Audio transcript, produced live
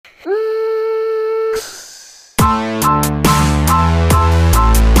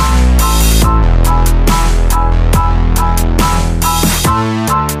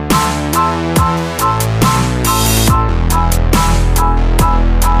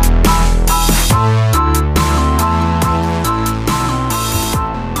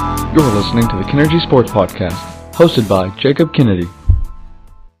You're listening to the Kinergy Sports Podcast, hosted by Jacob Kennedy.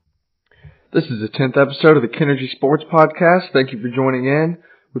 This is the 10th episode of the Kinergy Sports Podcast. Thank you for joining in.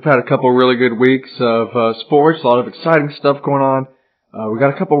 We've had a couple really good weeks of sports, a lot of exciting stuff going on. We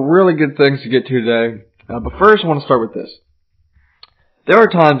got a couple really good things to get to today. But first, I want to start with this. There are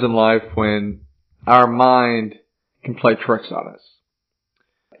times in life when our mind can play tricks on us.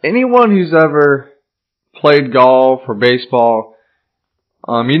 Anyone who's ever played golf or baseball,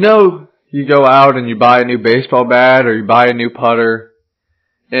 you go out and you buy a new baseball bat or you buy a new putter,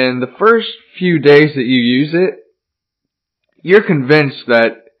 and the first few days that you use it, you're convinced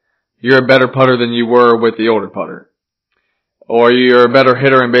that you're a better putter than you were with the older putter. Or you're a better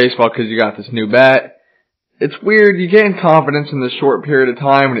hitter in baseball because you got this new bat. It's weird, you gain confidence in this short period of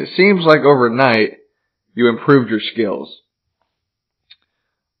time, and it seems like overnight you improved your skills.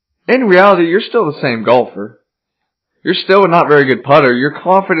 In reality, you're still the same golfer. You're still a not very good putter. Your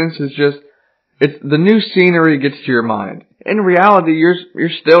confidence is it's the new scenery gets to your mind. In reality,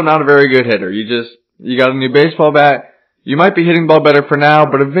 you're still not a very good hitter. You got a new baseball bat. You might be hitting the ball better for now,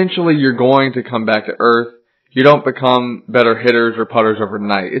 but eventually you're going to come back to earth. You don't become better hitters or putters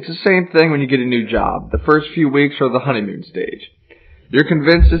overnight. It's the same thing when you get a new job. The first few weeks are the honeymoon stage. You're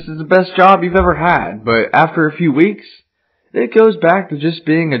convinced this is the best job you've ever had, but after a few weeks, it goes back to just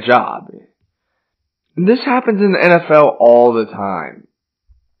being a job. And this happens in the NFL all the time.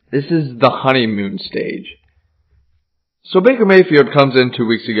 This is the honeymoon stage. So Baker Mayfield comes in 2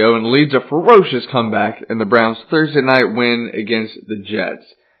 weeks ago and leads a ferocious comeback in the Browns' Thursday night win against the Jets.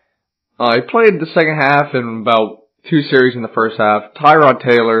 He played the second half and about 2 series in the first half. Tyrod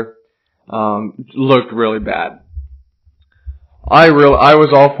Taylor looked really bad. I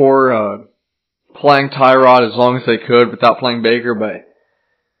was all for playing Tyrod as long as they could without playing Baker, but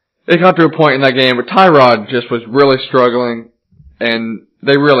it got to a point in that game where Tyrod just was really struggling, and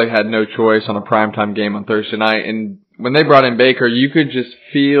they really had no choice on a primetime game on Thursday night. And when they brought in Baker, you could just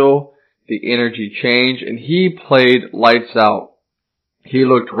feel the energy change, and he played lights out. He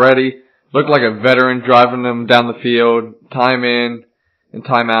looked ready, looked like a veteran driving them down the field, time in and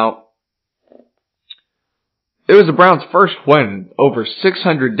time out. It was the Browns' first win in over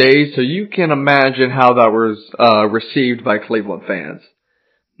 600 days, so you can imagine how that was received by Cleveland fans.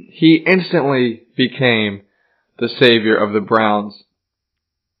 He instantly became the savior of the Browns.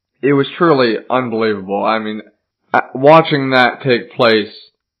 It was truly unbelievable. I mean, watching that take place,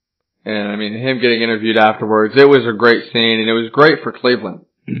 and him getting interviewed afterwards, it was a great scene, and it was great for Cleveland.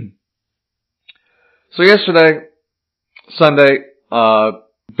 So yesterday, Sunday,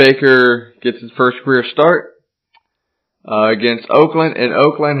 Baker gets his first career start against Oakland, and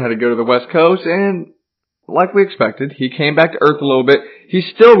Oakland had to go to the West Coast, and like we expected, he came back to earth a little bit. He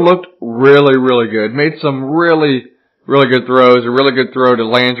still looked really, really good. Made some really, really good throws. A really good throw to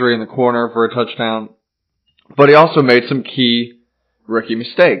Landry in the corner for a touchdown. But he also made some key rookie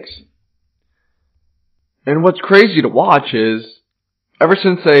mistakes. And what's crazy to watch is, ever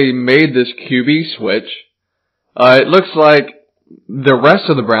since they made this QB switch, it looks like the rest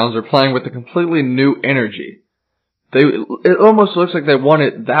of the Browns are playing with a completely new energy. It almost looks like they want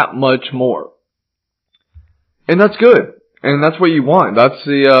it that much more. And that's good. And that's what you want. That's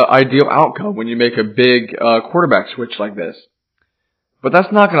the ideal outcome when you make a big quarterback switch like this. But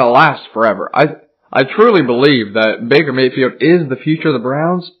that's not going to last forever. I truly believe that Baker Mayfield is the future of the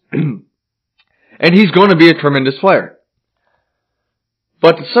Browns. And he's going to be a tremendous player.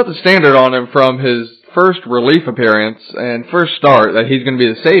 But to set the standard on him from his first relief appearance and first start that he's going to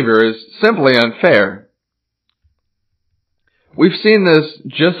be the savior is simply unfair. We've seen this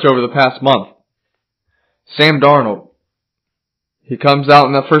just over the past month. Sam Darnold. He comes out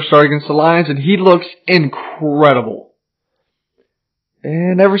in that first start against the Lions, and he looks incredible.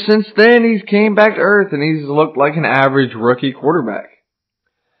 And ever since then, he's came back to earth, and he's looked like an average rookie quarterback.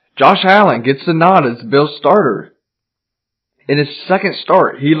 Josh Allen gets the nod as Bill's starter. In his second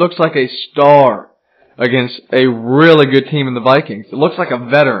start, he looks like a star against a really good team in the Vikings. It looks like a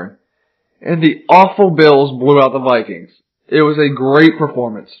veteran. And the awful Bills blew out the Vikings. It was a great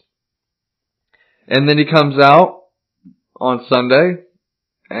performance. And then he comes out on Sunday,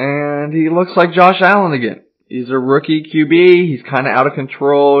 and he looks like Josh Allen again. He's a rookie QB. He's kind of out of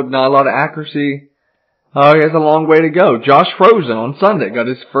control, not a lot of accuracy. He has a long way to go. Josh Rosen on Sunday got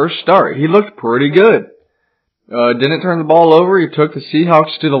his first start. He looked pretty good. Didn't turn the ball over. He took the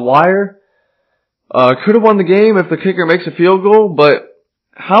Seahawks to the wire. Could have won the game if the kicker makes a field goal, but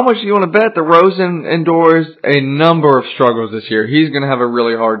how much do you want to bet that Rosen endures a number of struggles this year? He's going to have a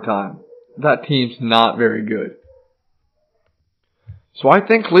really hard time. That team's not very good. So I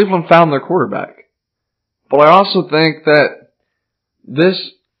think Cleveland found their quarterback. But I also think that this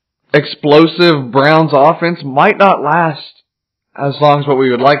explosive Browns offense might not last as long as what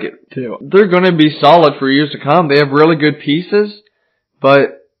we would like it to. They're going to be solid for years to come. They have really good pieces,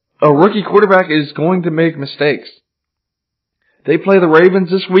 but a rookie quarterback is going to make mistakes. They play the Ravens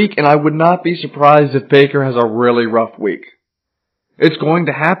this week, and I would not be surprised if Baker has a really rough week. It's going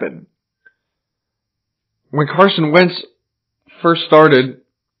to happen. When Carson Wentz first started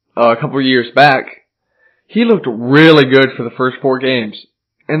a couple of years back, he looked really good for the first 4 games.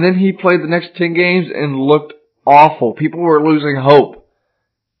 And then he played the next 10 games and looked awful. People were losing hope.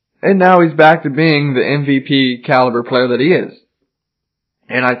 And now he's back to being the MVP caliber player that he is.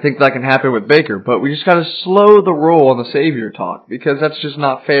 And I think that can happen with Baker. But we just gotta slow the roll on the savior talk, because that's just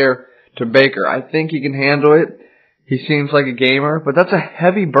not fair to Baker. I think he can handle it. He seems like a gamer, but that's a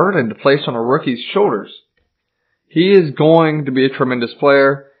heavy burden to place on a rookie's shoulders. He is going to be a tremendous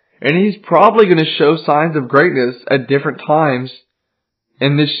player, and he's probably going to show signs of greatness at different times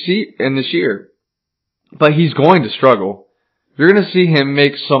in this year. But he's going to struggle. You're going to see him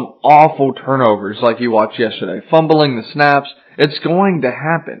make some awful turnovers like you watched yesterday. Fumbling the snaps. It's going to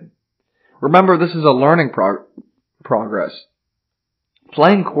happen. Remember, this is a learning progress.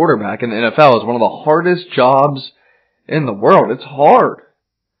 Playing quarterback in the NFL is one of the hardest jobs in the world. It's hard.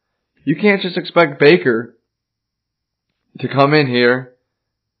 You can't just expect Baker to come in here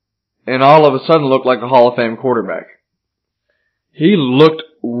and all of a sudden look like a Hall of Fame quarterback. He looked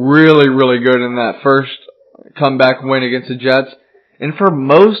really, really good in that first comeback win against the Jets. And for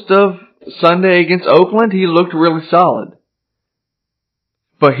most of Sunday against Oakland, he looked really solid.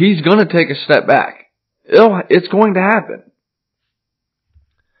 But he's going to take a step back. It's going to happen.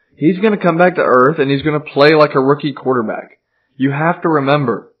 He's going to come back to earth, and he's going to play like a rookie quarterback. You have to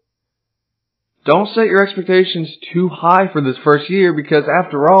remember, don't set your expectations too high for this first year, because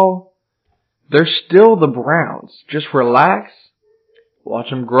after all, they're still the Browns. Just relax, watch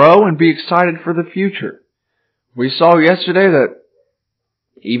them grow, and be excited for the future. We saw yesterday that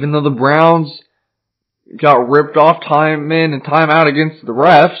even though the Browns got ripped off time in and time out against the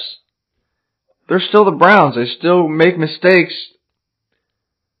refs, they're still the Browns. They still make mistakes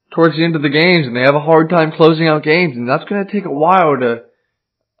towards the end of the games, and they have a hard time closing out games, and that's going to take a while to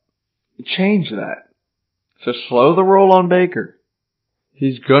change that. So slow the roll on Baker.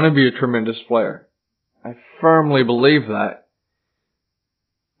 He's going to be a tremendous player. I firmly believe that.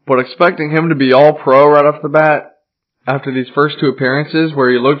 But expecting him to be all pro right off the bat after these first 2 appearances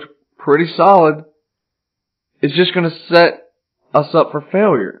where he looked pretty solid is just going to set us up for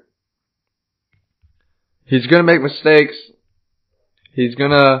failure. He's going to make mistakes. He's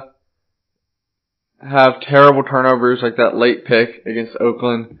going to have terrible turnovers like that late pick against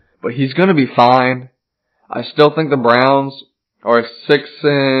Oakland, but he's going to be fine. I still think the Browns are a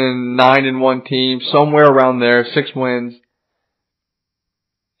 6-9-1 team, somewhere around there, 6 wins.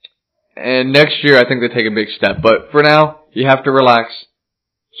 And next year, I think they take a big step. But for now, you have to relax.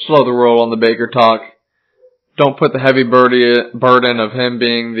 Slow the roll on the Baker talk. Don't put the heavy burden of him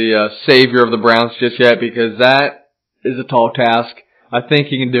being the savior of the Browns just yet, because that is a tall task. I think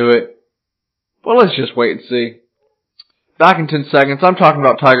he can do it. But let's just wait and see. Back in 10 seconds, I'm talking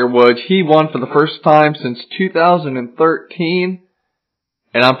about Tiger Woods. He won for the first time since 2013,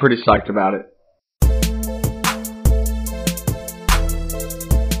 and I'm pretty psyched about it.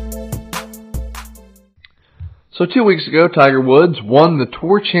 So 2 weeks ago, Tiger Woods won the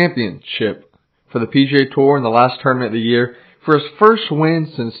Tour Championship for the PGA Tour in the last tournament of the year for his first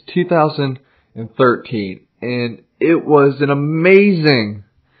win since 2013. And it was an amazing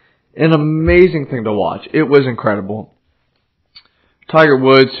thing to watch. It was incredible. Tiger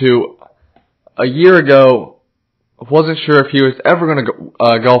Woods, who a year ago wasn't sure if he was ever going to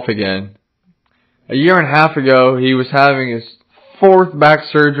golf again. A year and a half ago, he was having his 4th back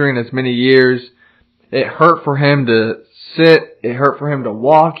surgery in as many years. It hurt for him to sit. It hurt for him to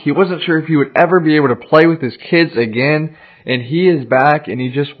walk. He wasn't sure if he would ever be able to play with his kids again. And he is back, and he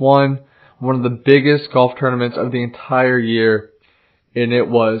just won one of the biggest golf tournaments of the entire year. And it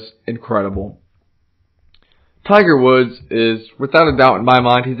was incredible. Tiger Woods is, without a doubt in my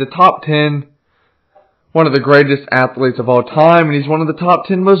mind, he's a top 10, one of the greatest athletes of all time, and he's one of the top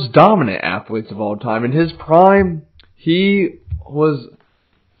 10 most dominant athletes of all time. In his prime, he was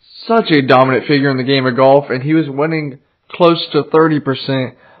such a dominant figure in the game of golf, and he was winning close to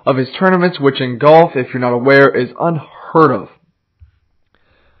 30% of his tournaments, which in golf, if you're not aware, is unheard of.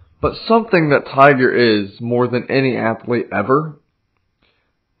 But something that Tiger is more than any athlete ever,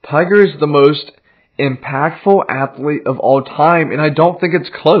 Tiger is the most impactful athlete of all time, and I don't think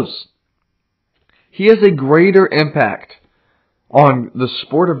it's close. He has a greater impact on the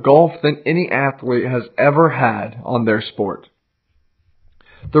sport of golf than any athlete has ever had on their sport.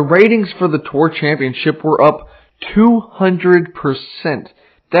 The ratings for the Tour Championship were up 200%.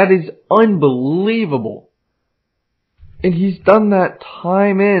 That is unbelievable. And he's done that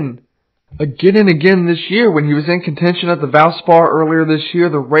time in again and again this year. When he was in contention at the Valspar earlier this year,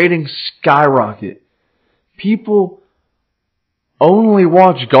 the ratings skyrocket. People only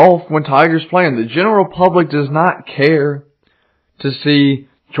watch golf when Tiger's playing. The general public does not care to see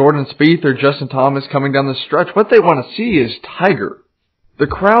Jordan Spieth or Justin Thomas coming down the stretch. What they want to see is Tiger. The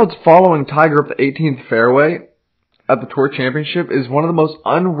crowds following Tiger up the 18th fairway at the Tour Championship is one of the most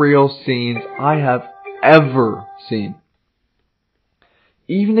unreal scenes I have ever seen.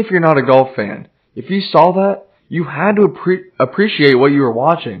 Even if you're not a golf fan, if you saw that, you had to appreciate what you were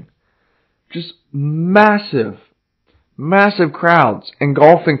watching. Just massive crowds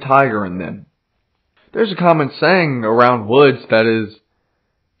engulfing Tiger in them. There's a common saying around Woods that is,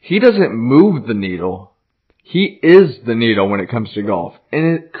 he doesn't move the needle. He is the needle when it comes to golf.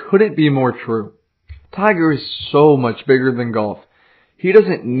 And it couldn't be more true. Tiger is so much bigger than golf. He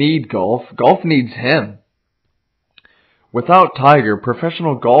doesn't need golf. Golf needs him. Without Tiger,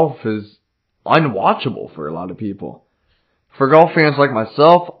 professional golf is unwatchable for a lot of people. For golf fans like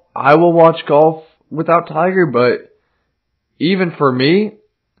myself, I will watch golf without Tiger, but even for me,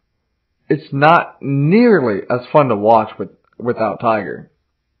 it's not nearly as fun to watch without Tiger.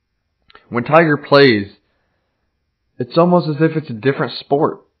 When Tiger plays, it's almost as if it's a different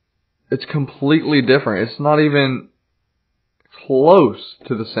sport. It's completely different. It's not even close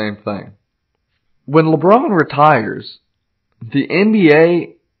to the same thing. When LeBron retires, the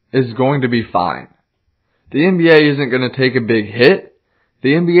NBA is going to be fine. The NBA isn't going to take a big hit.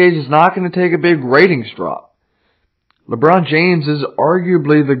 The NBA is not going to take a big ratings drop. LeBron James is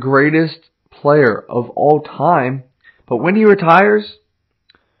arguably the greatest player of all time, but when he retires,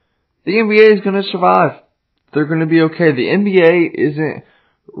 the NBA is going to survive. They're going to be okay. The NBA isn't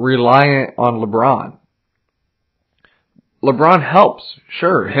reliant on LeBron. LeBron helps.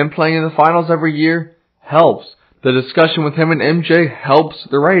 Sure, him playing in the finals every year helps. The discussion with him and MJ helps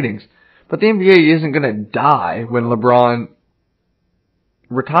the ratings. But the NBA isn't going to die when LeBron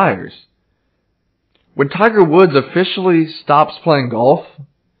retires. When Tiger Woods officially stops playing golf,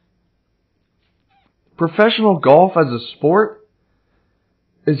 professional golf as a sport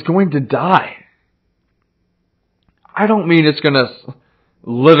is going to die. I don't mean it's going to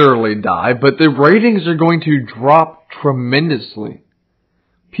literally die, but the ratings are going to drop tremendously.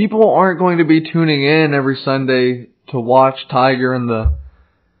 People aren't going to be tuning in every Sunday to watch Tiger in the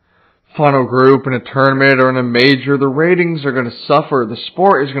final group in a tournament or in a major. The ratings are going to suffer. The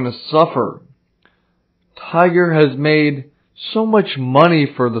sport is going to suffer. Tiger has made so much money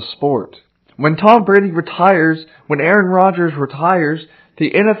for the sport. When Tom Brady retires, when Aaron Rodgers retires,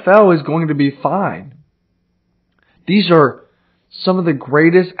 the NFL is going to be fine. These are some of the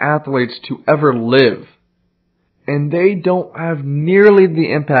greatest athletes to ever live. And they don't have nearly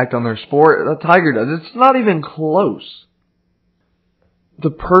the impact on their sport that Tiger does. It's not even close.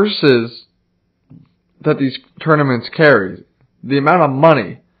 The purses that these tournaments carry, the amount of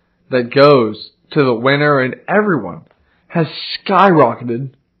money that goes to the winner and everyone, has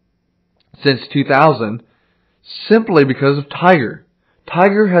skyrocketed since 2000 simply because of Tiger.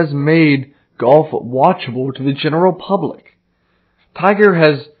 Tiger has made golf watchable to the general public. Tiger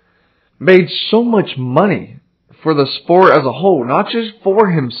has made so much money for the sport as a whole, not just for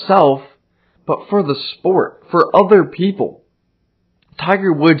himself, but for the sport, for other people.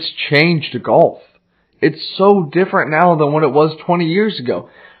 Tiger Woods changed golf. It's so different now than what it was 20 years ago.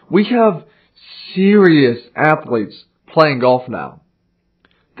 We have serious athletes playing golf now.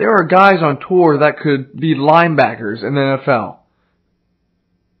 There are guys on tour that could be linebackers in the NFL.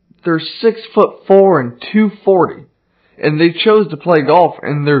 They're 6'4" and 240. And they chose to play golf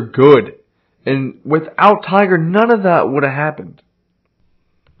and they're good. And without Tiger, none of that would have happened.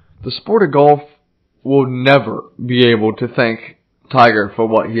 The sport of golf will never be able to thank Tiger for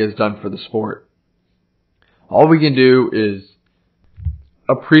what he has done for the sport. All we can do is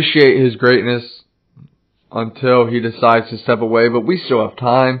appreciate his greatness until he decides to step away, but we still have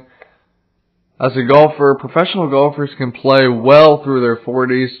time. As a golfer, professional golfers can play well through their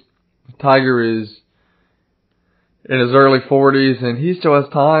 40s. Tiger is in his early 40s and he still has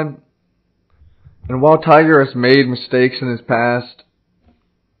time. And while Tiger has made mistakes in his past,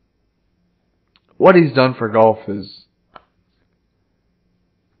 what he's done for golf is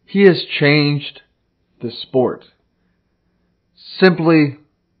he has changed the sport simply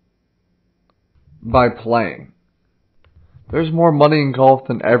by playing. There's more money in golf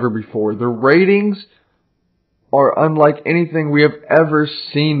than ever before. The ratings are unlike anything we have ever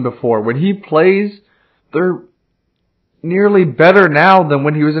seen before. When he plays, they're nearly better now than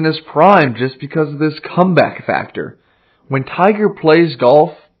when he was in his prime just because of this comeback factor. When Tiger plays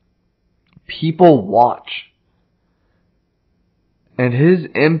golf, people watch. And his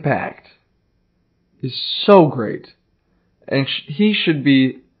impact is so great. And he should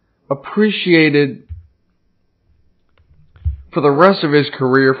be appreciated for the rest of his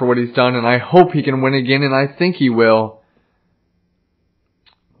career for what he's done. And I hope he can win again, and I think he will.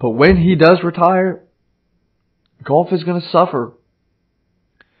 But when he does retire, golf is going to suffer.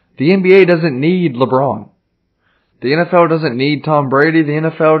 The NBA doesn't need LeBron. The NFL doesn't need Tom Brady. The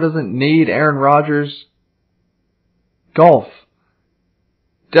NFL doesn't need Aaron Rodgers. Golf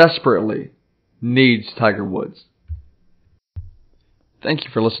desperately needs Tiger Woods. Thank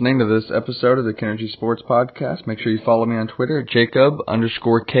you for listening to this episode of the Kennergy Sports Podcast. Make sure you follow me on Twitter at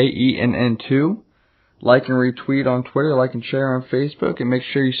Jacob_KENN2. Like and retweet on Twitter, like and share on Facebook, and make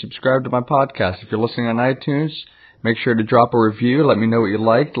sure you subscribe to my podcast. If you're listening on iTunes, make sure to drop a review. Let me know what you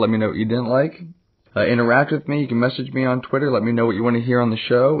liked. Let me know what you didn't like. Interact with me. You can message me on Twitter. Let me know what you want to hear on the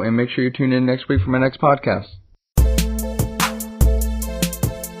show. And make sure you tune in next week for my next podcast.